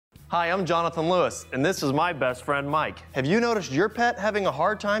Hi, I'm Jonathan Lewis, and this is my best friend, Mike. Have you noticed your pet having a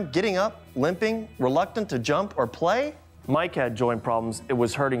hard time getting up, limping, reluctant to jump or play? Mike had joint problems. It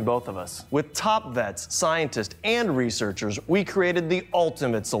was hurting both of us. With top vets, scientists, and researchers, we created the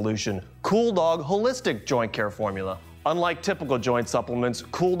ultimate solution, Cool Dog Holistic Joint Care Formula. Unlike typical joint supplements,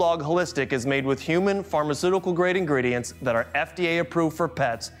 Cool Dog Holistic is made with human pharmaceutical-grade ingredients that are FDA approved for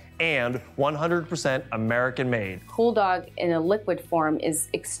pets and 100% American-made. Cool Dog in a liquid form is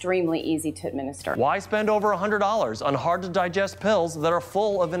extremely easy to administer. Why spend over $100 on hard-to-digest pills that are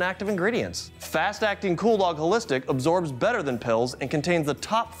full of inactive ingredients? Fast-acting Cool Dog Holistic absorbs better than pills and contains the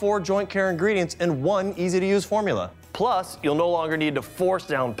top 4 joint care ingredients in one easy-to-use formula. Plus, you'll no longer need to force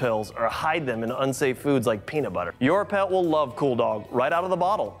down pills or hide them in unsafe foods like peanut butter. Your pet will love Cool Dog right out of the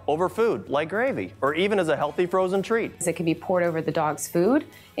bottle, over food like gravy, or even as a healthy frozen treat. It can be poured over the dog's food.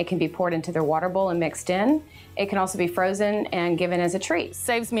 It can be poured into their water bowl and mixed in. It can also be frozen and given as a treat.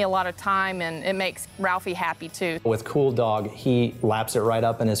 Saves me a lot of time, and it makes Ralphie happy too. With Cool Dog, he laps it right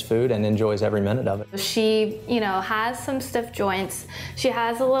up in his food and enjoys every minute of it. She, has some stiff joints. She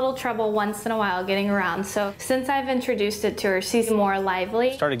has a little trouble once in a while getting around. So since I've introduced it to her, she's more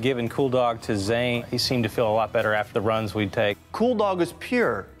lively. Started giving Cool Dog to Zane. He seemed to feel a lot better after the runs we'd take. Cool Dog is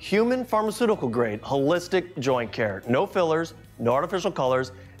pure, human pharmaceutical grade, holistic joint care. No fillers, no artificial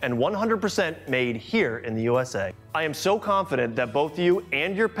colors, and 100% made here in the USA. I am so confident that both you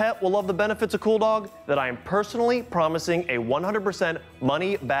and your pet will love the benefits of Cool Dog that I am personally promising a 100%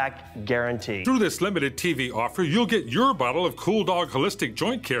 money-back guarantee. Through this limited TV offer, you'll get your bottle of Cool Dog Holistic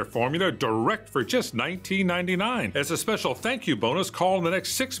Joint Care Formula direct for just $19.99. As a special thank you bonus, call in the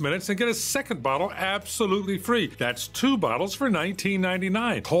next 6 minutes and get a second bottle absolutely free. That's 2 bottles for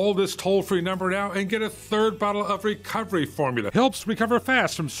 $19.99. Call this toll-free number now and get a third bottle of Recovery Formula. Helps recover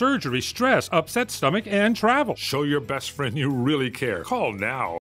fast from surgery, stress, upset stomach, and travel. Show your best friend you really care. Call now.